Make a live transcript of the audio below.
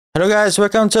Hello guys,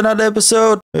 welcome to another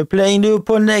episode. We're playing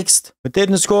Liverpool next. We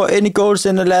didn't score any goals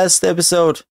in the last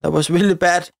episode. That was really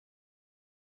bad.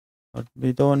 But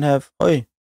we don't have... Oi,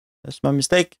 that's my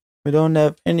mistake. We don't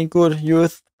have any good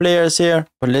youth players here.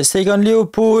 But let's take on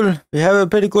Liverpool. We have a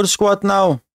pretty good squad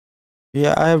now.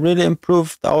 Yeah, I have really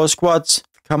improved our squads.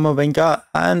 Camavinga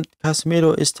and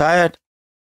Casemiro is tired.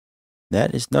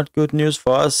 That is not good news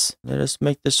for us. Let us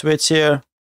make the switch here.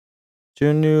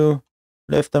 Two new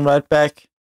left and right back.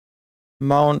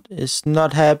 Mount is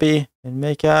not happy. And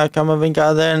make a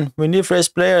Camavinga then. We need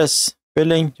fresh players.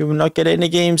 Billing, you will not get any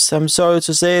games. I'm sorry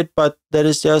to say it, but that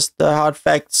is just the hard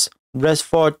facts.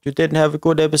 Rashford, you didn't have a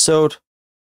good episode.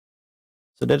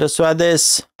 So let us try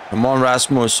this. Come on,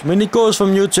 Rasmus. We need goals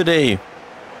from you today.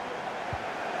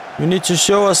 You need to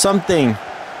show us something.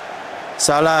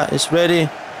 Salah is ready.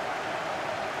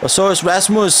 But so is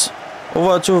Rasmus.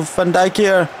 Over to Van Dijk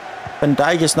here. Van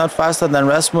Dijk is not faster than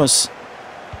Rasmus.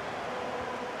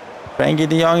 Frankie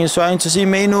de Jong is trying to see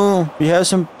Mainoo. We have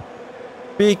some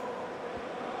big...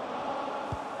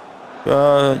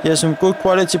 some good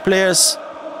quality players.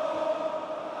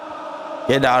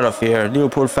 Get out of here,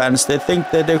 Liverpool fans. They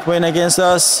think that they win against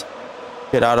us.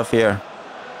 Get out of here.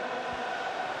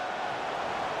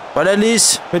 But at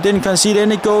least we didn't concede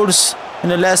any goals in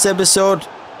the last episode.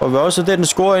 But we also didn't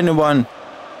score anyone.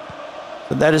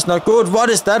 So that is not good. What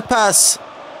is that pass?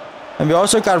 And we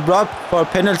also got robbed for a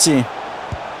penalty.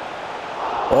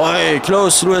 Oh,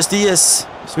 close. Luis Diaz.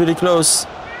 It's really close.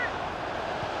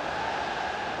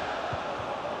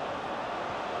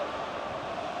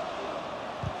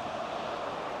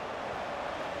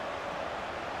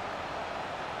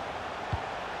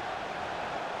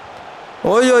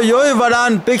 Oi, oi, oi,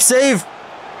 Varana. Big save.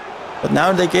 But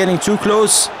now they're getting too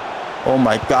close. Oh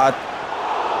my god.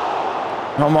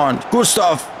 Come on. Good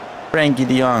stuff. Frankie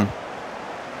de Jong.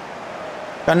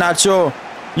 Garnacho.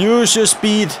 Use your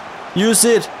speed. Use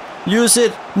it. Use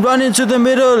it. Run into the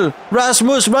middle.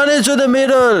 Rasmus, run into the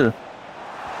middle.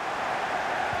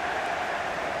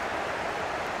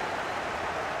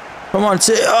 Come on,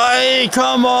 say. Oi,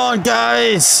 come on,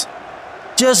 guys.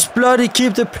 Just bloody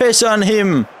keep the pressure on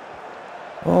him.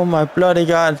 Oh my bloody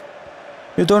god.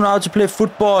 You don't know how to play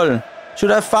football.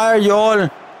 Should I fire you all?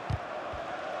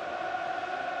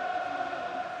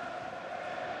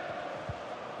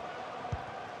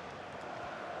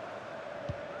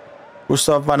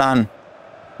 Gustav Varane.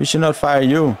 We should not fire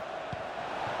you.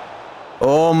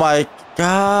 Oh my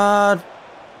god.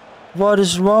 What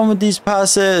is wrong with these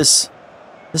passes?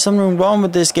 There's something wrong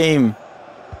with this game.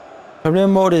 Career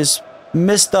mode is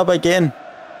messed up again.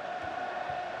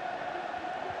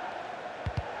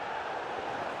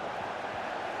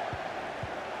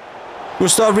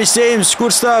 Gustav James,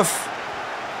 good stuff.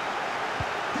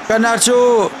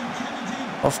 Garnacho.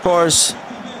 Of course.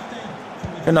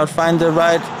 Cannot find the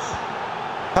right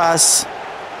pass.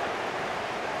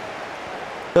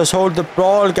 Just hold the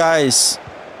ball, guys.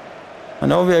 I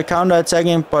know we are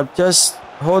counter-attacking, but just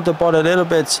hold the ball a little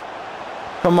bit.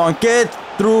 Come on, get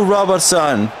through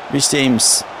Robertson,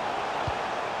 James.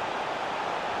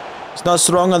 It's not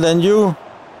stronger than you.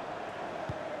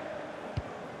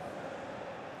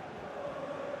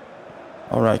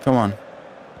 Alright, come on.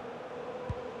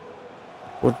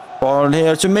 Good ball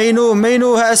here to Mainoo.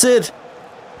 Mainoo has it.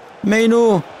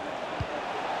 Mainoo.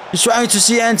 He's trying to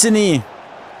see Antony.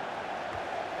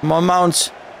 Come on,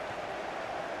 Mount.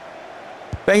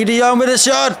 Frankie de Jong with a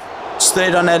shot.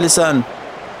 Straight on Alisson.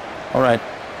 Alright.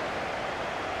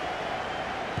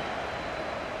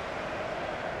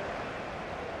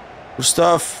 Good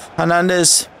stuff.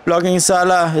 Fernandes blocking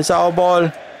Salah. It's our ball.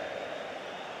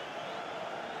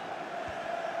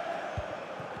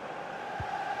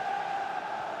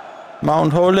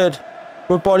 Mount, hold it.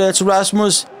 Good ball here to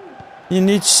Rasmus. You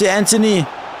need to see Antony.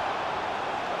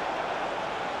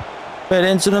 Fed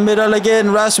into the middle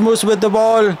again. Rasmus with the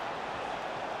ball.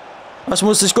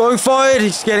 Rasmus is going for it.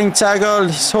 He's getting tackled.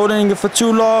 He's holding it for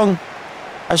too long.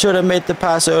 I should have made the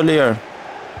pass earlier.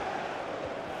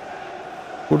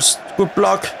 Good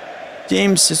block.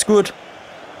 James is good.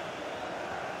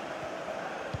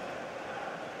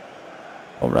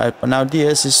 Alright, but now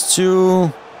Diaz is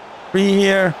too free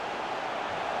here.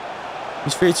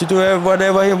 He's free to do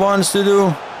whatever he wants to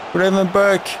do.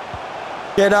 Bremenberg,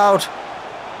 get out.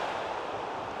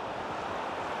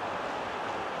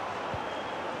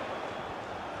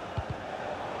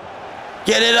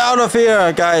 Get it out of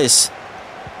here, guys.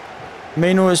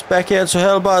 Mainoo is back here to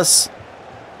help us.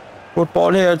 Good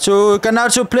ball here to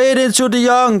Garnacho. Play it into de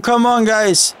Jong. Come on,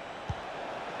 guys.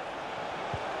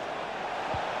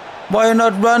 Why are you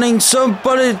not running?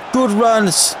 Somebody good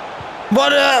runs.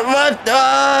 What?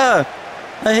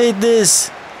 I hate this.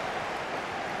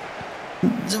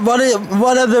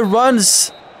 What are the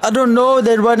runs? I don't know.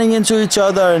 They're running into each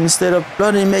other instead of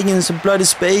bloody making some bloody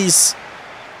space.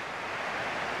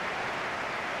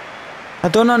 I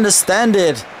don't understand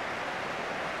it.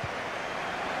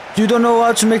 You don't know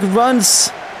how to make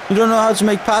runs. You don't know how to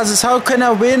make passes. How can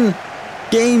I win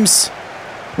games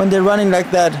when they're running like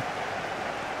that?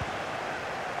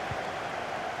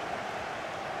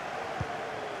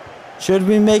 Should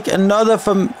we make another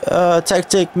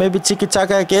tactic? Maybe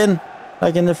tiki-taka again,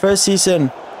 like in the first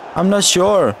season? I'm not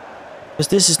sure, because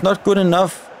this is not good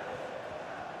enough.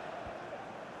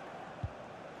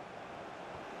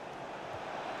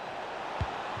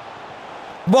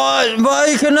 Why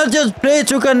you cannot just play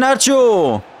to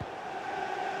Garnacho?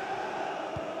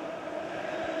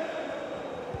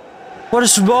 What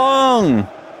is wrong?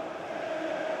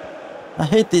 I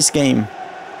hate this game.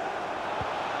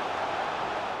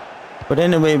 But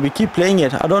anyway, we keep playing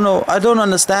it. I don't know. I don't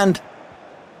understand.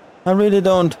 I really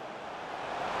don't.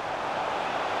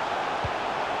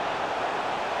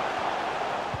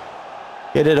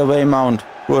 Get it away, Mount.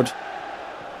 Good.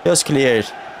 Just clear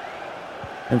it.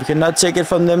 And we cannot take it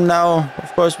from them now.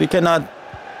 Of course we cannot.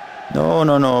 No,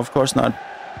 of course not.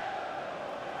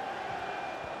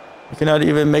 We cannot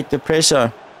even make the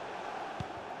pressure.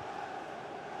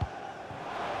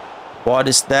 What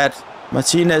is that?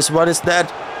 Martinez, what is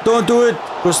that? Don't do it!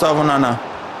 Gustavo Onana.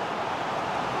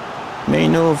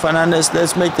 Mainoo, Fernandes,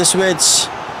 let's make the switch.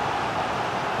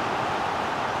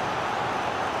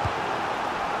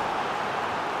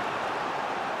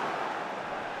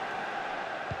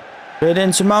 Straight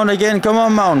into Mount again. Come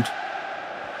on, Mount.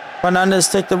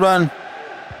 Fernandes, take the run.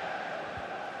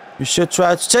 You should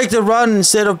try to take the run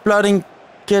instead of blooding.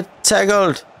 Get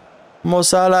tackled. Mo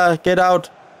Salah, get out.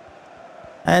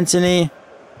 Antony.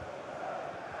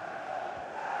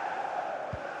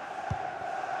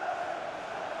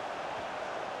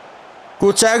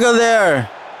 Good tackle there.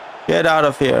 Get out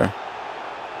of here.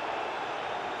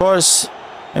 Of course.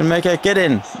 And make a get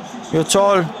in. You're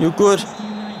tall. You're good.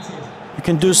 You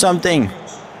can do something.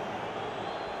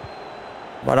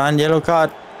 Varane, yellow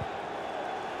card.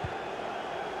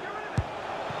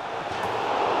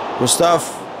 Gustav.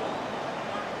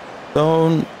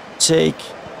 Don't take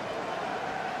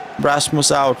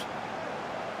Rasmus out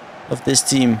of this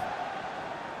team.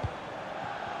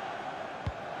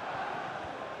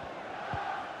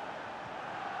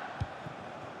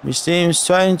 This team's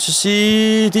trying to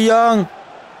see De Jong.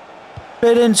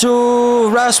 Played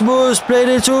into Rasmus. Played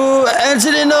into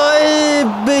Antony. No,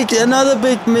 another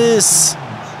big miss.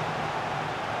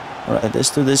 Alright, let's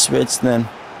do this switch then.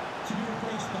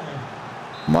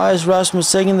 Why is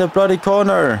Rasmus taking the bloody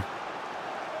corner?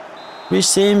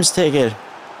 Which teams take it?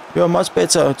 You're much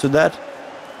better to that.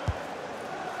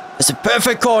 It's a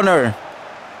perfect corner.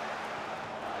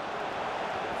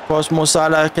 Of course, Mo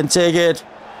Salah can take it.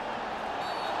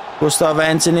 Gustav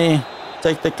Antony,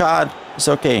 take the card. It's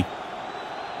okay.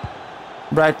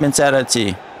 Right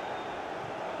mentality.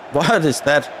 What is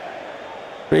that?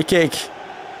 Free kick.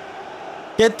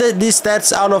 Get these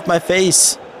stats out of my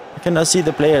face. I cannot see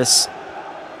the players.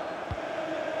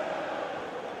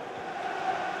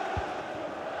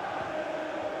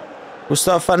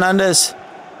 Gustav Fernandes.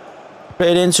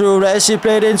 Played into Rashford.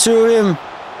 Played into him.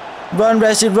 Run,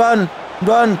 Rashford, run.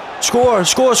 Run. Score,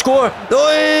 score, score.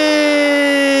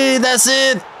 Oi! That's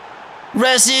it.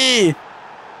 Rashford.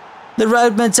 The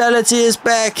right mentality is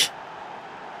back.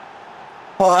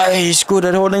 Oh, he's good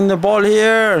at holding the ball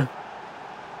here.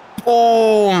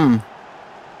 Boom.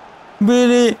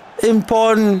 Really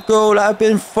important goal. I've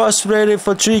been frustrated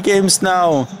for 3 games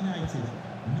now.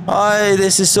 Oh,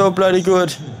 this is so bloody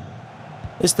good.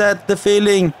 Is that the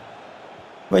feeling?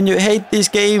 When you hate this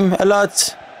game a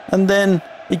lot and then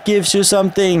it gives you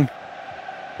something.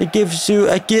 It gives you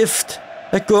a gift,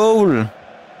 a goal.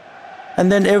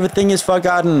 And then everything is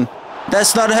forgotten.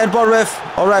 That's not a handball, ref.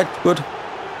 Alright, good.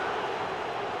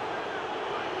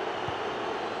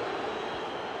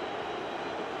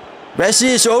 Messi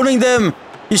is owning them.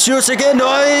 He shoots again.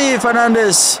 Oi,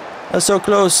 Fernandes. That's so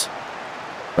close.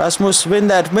 Rasmus, win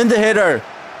that. Win the header.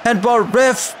 Handball,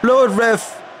 ref. Blow it,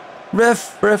 ref.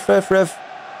 Ref.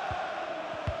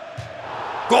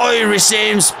 Goy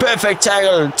receives. Perfect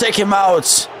tackle. Take him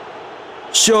out.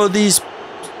 Show these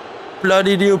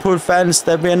bloody Liverpool fans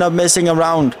that we're not messing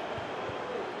around.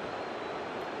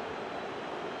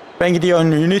 Frankie de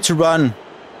Jong, you need to run.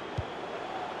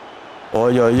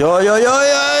 Oi.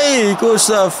 Good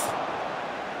stuff.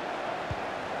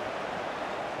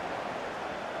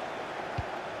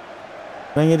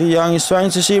 Frankie de Jong is trying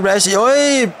to see Rashford.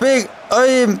 Oi, big.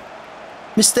 Oi,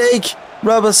 mistake.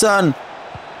 Robertson.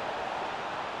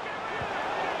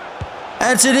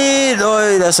 Antony!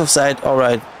 Oh, that's offside.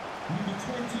 Alright.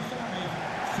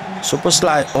 Super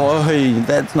slide. Oh,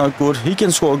 that's not good. He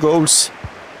can score goals.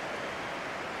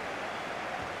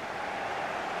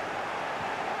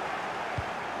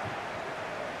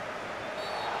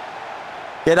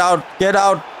 Get out. Get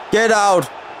out. Get out.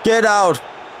 Get out.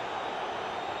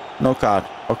 No card.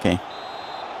 Okay.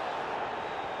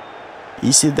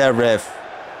 Easy there, ref.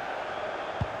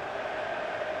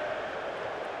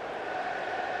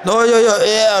 No,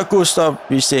 yeah, good stop,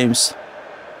 James.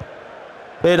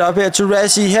 Play it up here to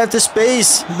Rashie. Have the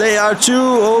space. They are too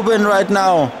open right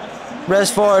now.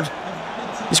 Rashford.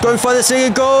 He's going for the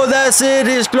second goal. That's it.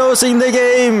 He's closing the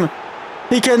game.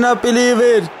 He cannot believe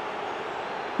it.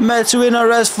 Match winner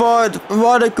Rashford.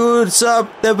 What a good sub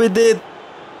that we did.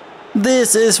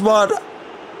 This is what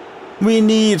we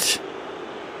need.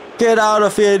 Get out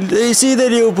of here. You see the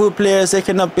Liverpool players. They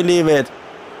cannot believe it.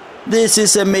 This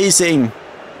is amazing.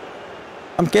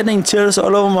 I'm getting chills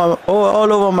all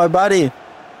over my body.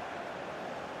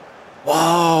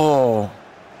 Wow.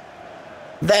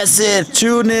 That's it.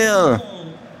 2-0.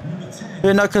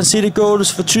 We're not conceded goals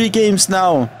for 3 games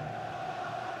now.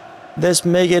 Let's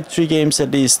make it 3 games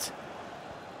at least.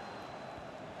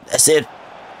 That's it.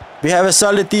 We have a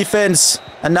solid defense.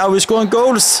 And now we're scoring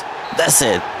goals. That's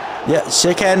it. Yeah,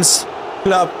 shake hands.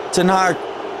 Club. Ten Hag.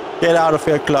 Get out of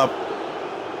here, club.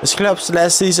 This club's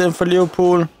last season for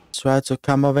Liverpool. Try to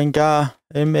Camavinga.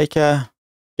 Emeka.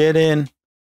 Get in.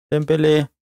 Dembele.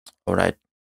 Alright.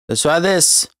 Let's try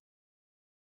this.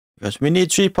 Because we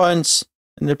need 3 points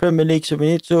in the Premier League. So we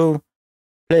need to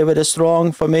play with a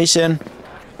strong formation.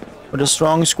 With a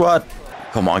strong squad.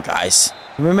 Come on, guys.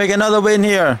 If we make another win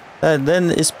here,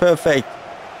 then it's perfect.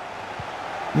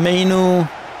 Mainoo.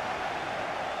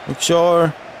 Look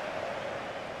sure.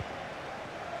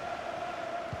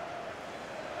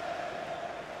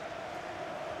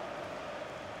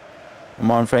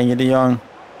 Come on, Frankie de Jong.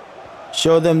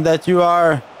 Show them that you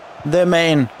are the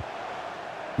man.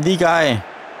 The guy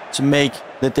to make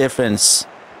the difference.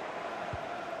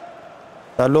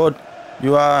 Dalot,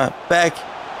 you are back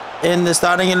in the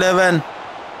starting 11.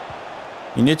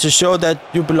 You need to show that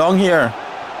you belong here.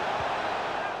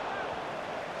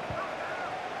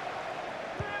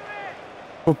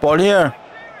 Football here.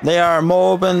 They are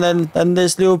more open than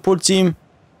this Liverpool team.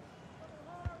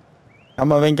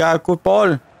 Camavinga, good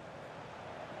ball.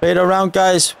 Play it around,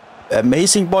 guys.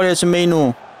 Amazing ball here to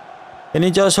Mainoo. Can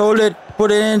he just hold it?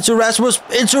 Put it into Rasmus.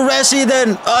 Into Rashie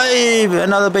then. Aye,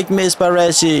 another big miss by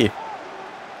Rashie.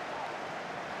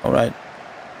 Alright.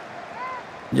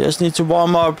 Just need to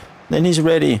warm up. Then he's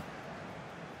ready.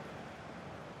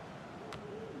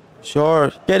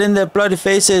 Sure. Get in their bloody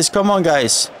faces. Come on,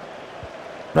 guys.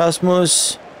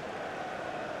 Rasmus.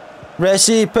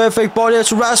 Rashie. Perfect ball here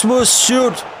to Rasmus.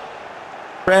 Shoot.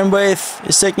 Brandwaith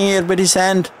is taking it with his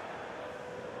hand.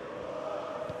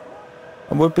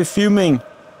 I would be fuming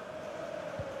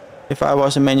if I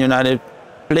was a Man United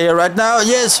player right now.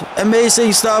 Yes,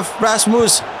 amazing stuff,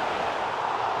 Rasmus.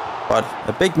 But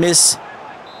a big miss.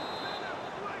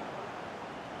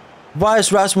 Why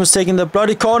is Rasmus taking the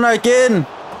bloody corner again?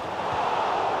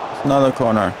 Another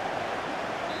corner.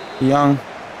 Young.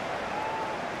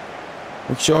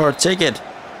 Look sure, take it.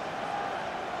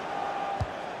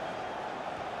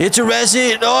 It's a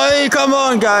Rashie. Oh, come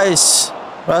on, guys.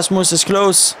 Rasmus is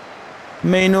close.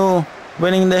 Mainoo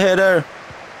winning the header.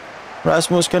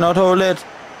 Rasmus cannot hold it.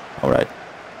 Alright.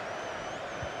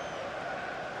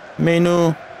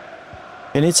 Mainoo.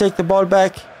 Can he take the ball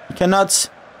back? He cannot.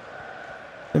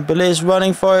 Dembele is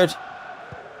running for it.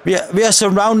 We are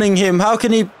surrounding him. How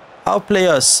can he outplay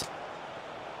us?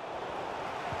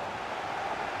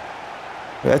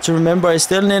 We have to remember it's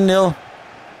still 0-0.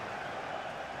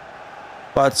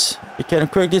 But he can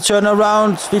quickly turn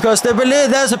around because Dembele,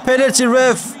 there's a penalty,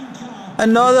 ref.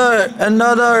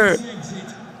 Another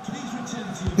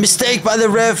mistake by the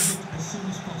ref.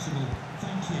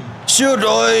 Shoot!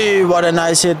 Oi, what a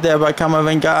nice hit there by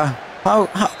Camavinga.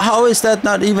 How is that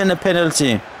not even a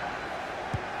penalty?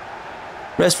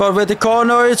 Rashford with the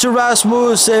corner. It's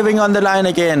Rasmus saving on the line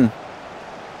again.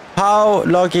 How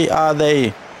lucky are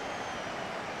they?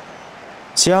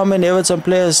 See how many Everton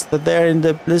players that they're in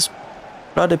this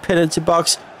bloody penalty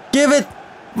box. Give it!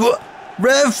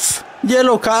 Ref!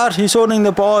 Yellow card. He's holding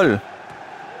the ball.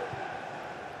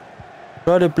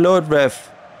 Bloody blood,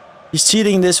 ref. He's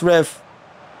cheating, this ref.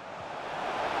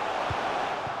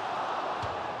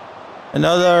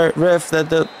 Another ref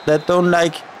that don't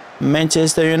like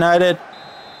Manchester United.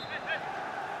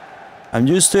 I'm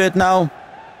used to it now.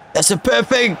 That's a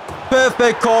perfect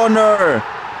corner.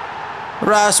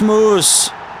 Rasmus.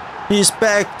 He's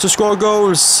back to score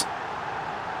goals.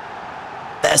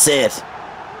 That's it.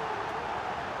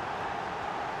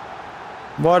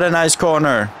 What a nice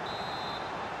corner.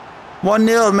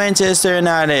 1-0 Manchester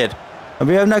United.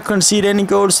 We have not conceded any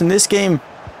goals in this game.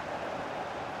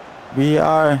 We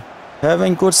are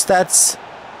having good stats.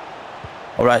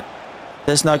 Alright.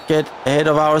 Let's not get ahead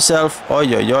of ourselves.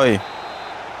 Oi, oi, oi.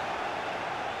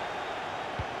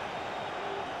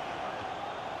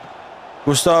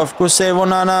 Gustav, good save,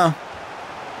 Onana.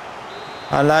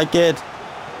 I like it.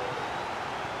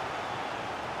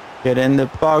 Get in the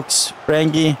box,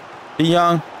 Frankie de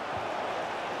Jong.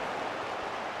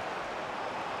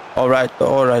 Alright,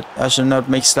 alright. I should not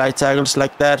make slide tackles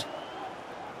like that.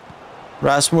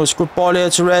 Rasmus, good ball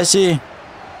here to Rassi.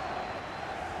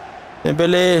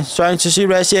 Dembele trying to see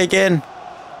Rassi again.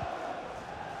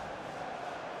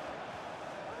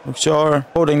 Look sure,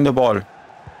 holding the ball.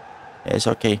 Yeah, it's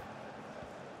okay.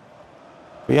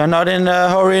 We are not in a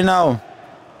hurry now.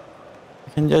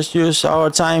 We can just use our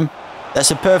time. That's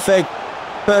a perfect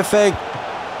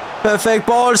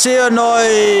balls here. No.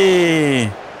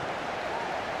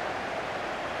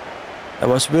 That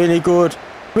was really good.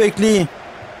 Quickly.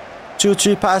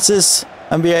 2-3 passes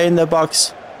and we are in the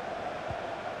box.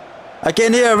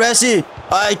 Again here, Rassi.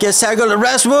 I get tackled.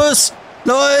 Rasmus.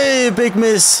 No, big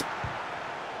miss.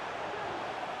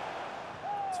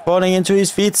 It's falling into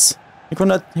his feet. He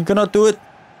cannot do it.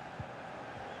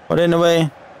 But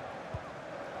anyway.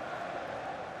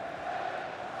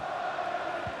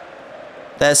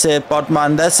 That's it,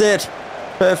 Botman. That's it.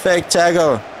 Perfect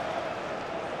tackle.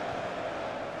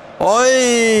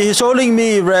 Oi, he's holding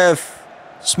me, ref.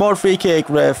 Small free kick,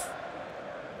 ref.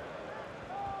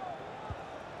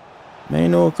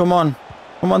 Mainoo, come on.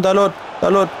 Come on, Dalot.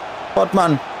 Dalot.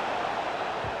 Botman.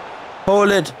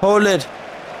 Hold it. Hold it.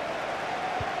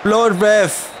 Blow it,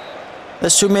 ref.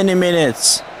 That's too many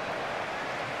minutes.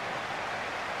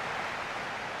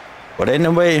 But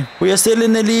anyway, we are still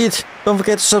in the lead. Don't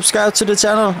forget to subscribe to the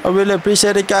channel. I really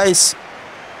appreciate it, guys.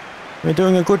 We're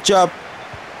doing a good job.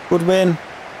 Good win.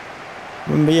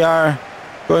 We are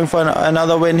going for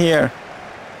another win here.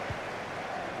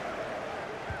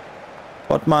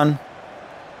 Botman.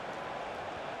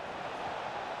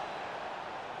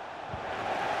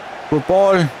 Good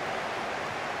ball.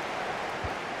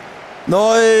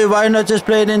 No, why not just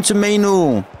play it into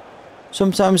Mainoo?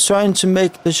 Sometimes trying to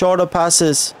make the shorter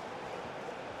passes.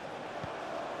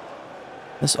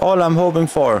 That's all I'm hoping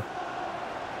for.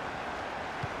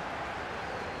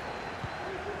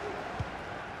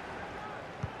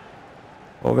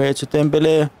 Over here to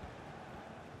Dembele.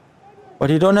 But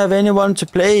he don't have anyone to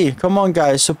play. Come on,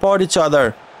 guys. Support each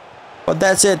other. But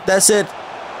that's it. That's it.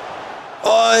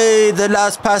 Oi, the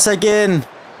last pass again.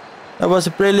 That was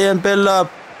a brilliant build-up.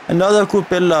 Another good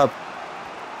build-up.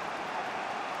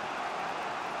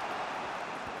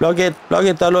 Block it,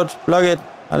 Dalot, block it.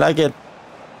 I like it.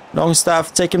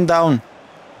 Longstaff, take him down.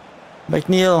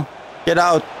 McNeil, get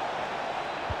out.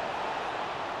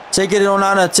 Take it,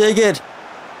 Onana, take it.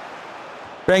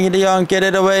 Bring it young, get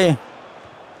it away.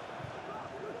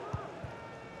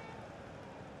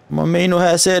 Come on, Mainoo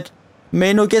has it.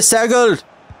 Mainoo gets tackled.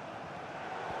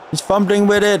 He's fumbling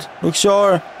with it. Look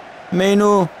sure.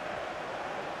 Mainoo.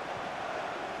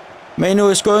 Mainoo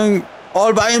is going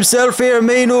all by himself here.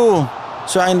 Mainoo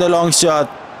trying the long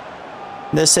shot.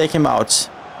 Let's take him out.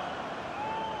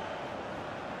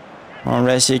 Come on,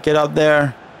 Rassi, get up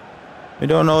there. We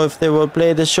don't know if they will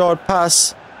play the short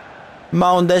pass.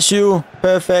 Mount, that's you.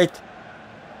 Perfect.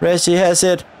 Rassi has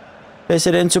it. Place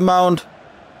it into Mount.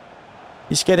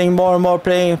 He's getting more and more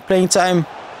playing time.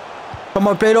 Come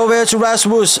on, play it over here to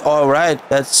Rasmus. Alright,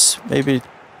 that's maybe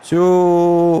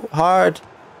too hard.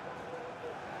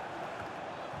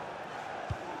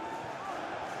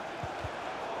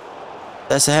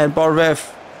 That's a handball,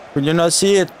 ref. Will you not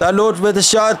see it? Dalot with the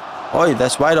shot. Oh,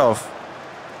 that's wide off.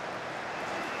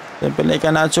 Dembele,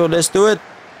 Garnacho, let's do it.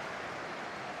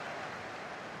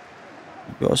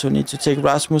 We also need to take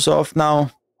Rasmus off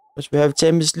now, because we have a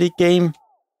Champions League game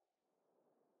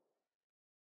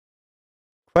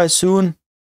quite soon.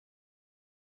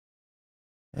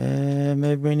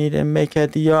 Maybe we need to make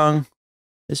De Jong.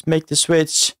 Let's make the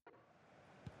switch.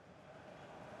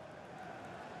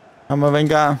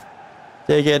 Camavinga,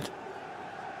 take it.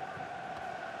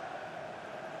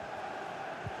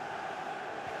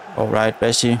 Alright,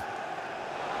 Rassi.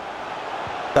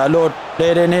 Dalot,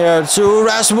 play it in here to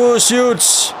Rasmus,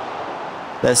 shoots.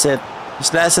 That's it.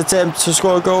 His last attempt to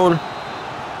score a goal.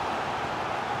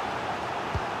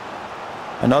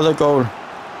 Another goal.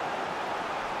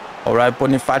 Alright,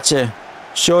 Boniface.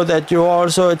 Show that you're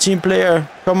also a team player.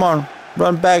 Come on,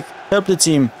 run back, help the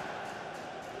team.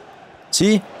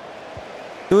 See?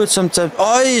 Do it sometime.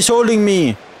 Oh, he's holding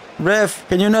me. Ref,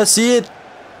 can you not see it?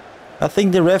 I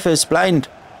think the ref is blind.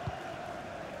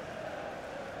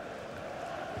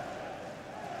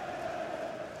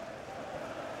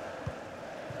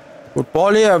 Good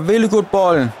ball here. Really good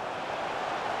ball.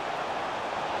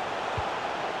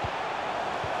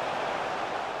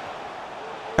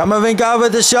 Camavinga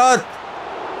with the shot.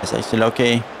 It's actually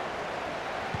okay.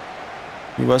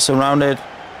 He was surrounded.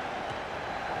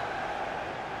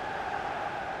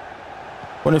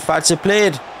 Boniface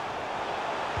played.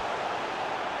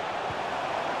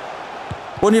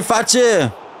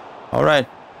 Boniface. All right.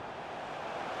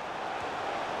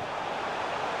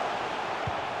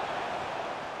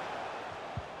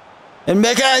 And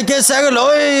Mecca gets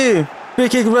Sagaloy. Free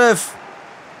kick, ref.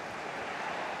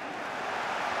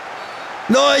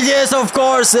 No, yes, of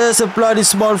course. There's a bloody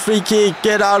small free kick.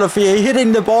 Get out of here.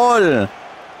 Hitting the ball.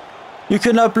 You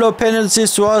cannot blow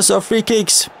penalties to us or free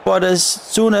kicks, but as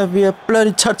soon as we are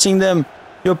bloody touching them,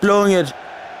 you're blowing it.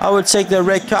 I would take the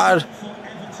red card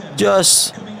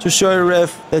just to show you,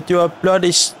 ref, that you are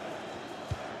bloody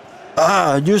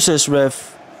useless,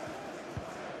 ref.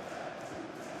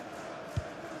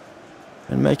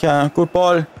 And make a good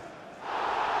ball.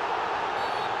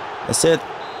 That's it.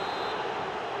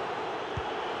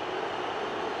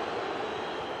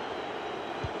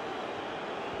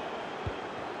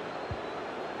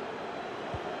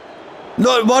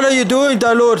 No, what are you doing,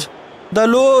 Dalot?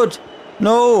 Dalot!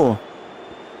 No!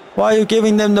 Why are you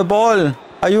giving them the ball?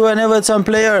 Are you an Everton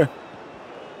player?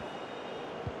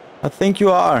 I think you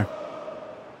are.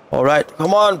 Alright,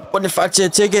 come on, Boniface,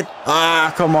 take it.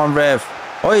 Ah, come on, ref.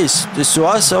 Oh, is this to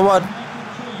us or what?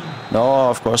 No,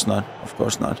 of course not. Of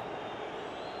course not.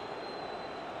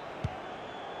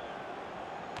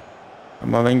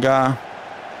 Camavinga.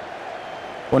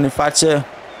 Boniface.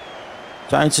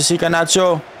 Trying to see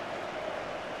Garnacho.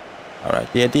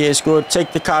 Alright, the idea is good.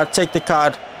 Take the card, take the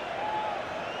card.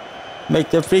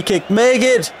 Make the free kick. Make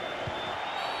it!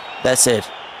 That's it.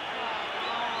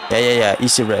 Yeah.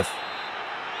 Easy, ref.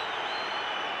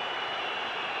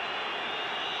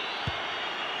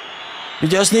 You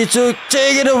just need to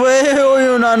take it away.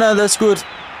 Oh, Onana, that's good.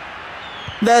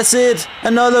 That's it.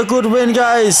 Another good win,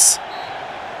 guys.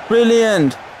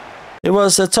 Brilliant. It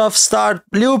was a tough start.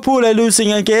 Liverpool are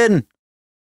losing again.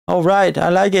 Alright, I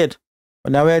like it.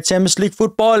 But now we are Champions League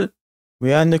football.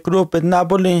 We are in the group with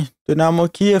Napoli, Dynamo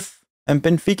Kiev, and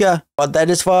Benfica. But that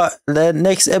is for the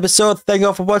next episode. Thank you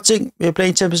all for watching. We are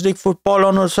playing Champions League football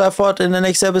on Old Trafford in the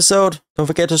next episode. Don't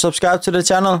forget to subscribe to the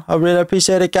channel. I really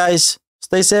appreciate it, guys.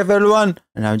 Stay safe, everyone.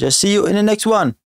 And I'll just see you in the next one.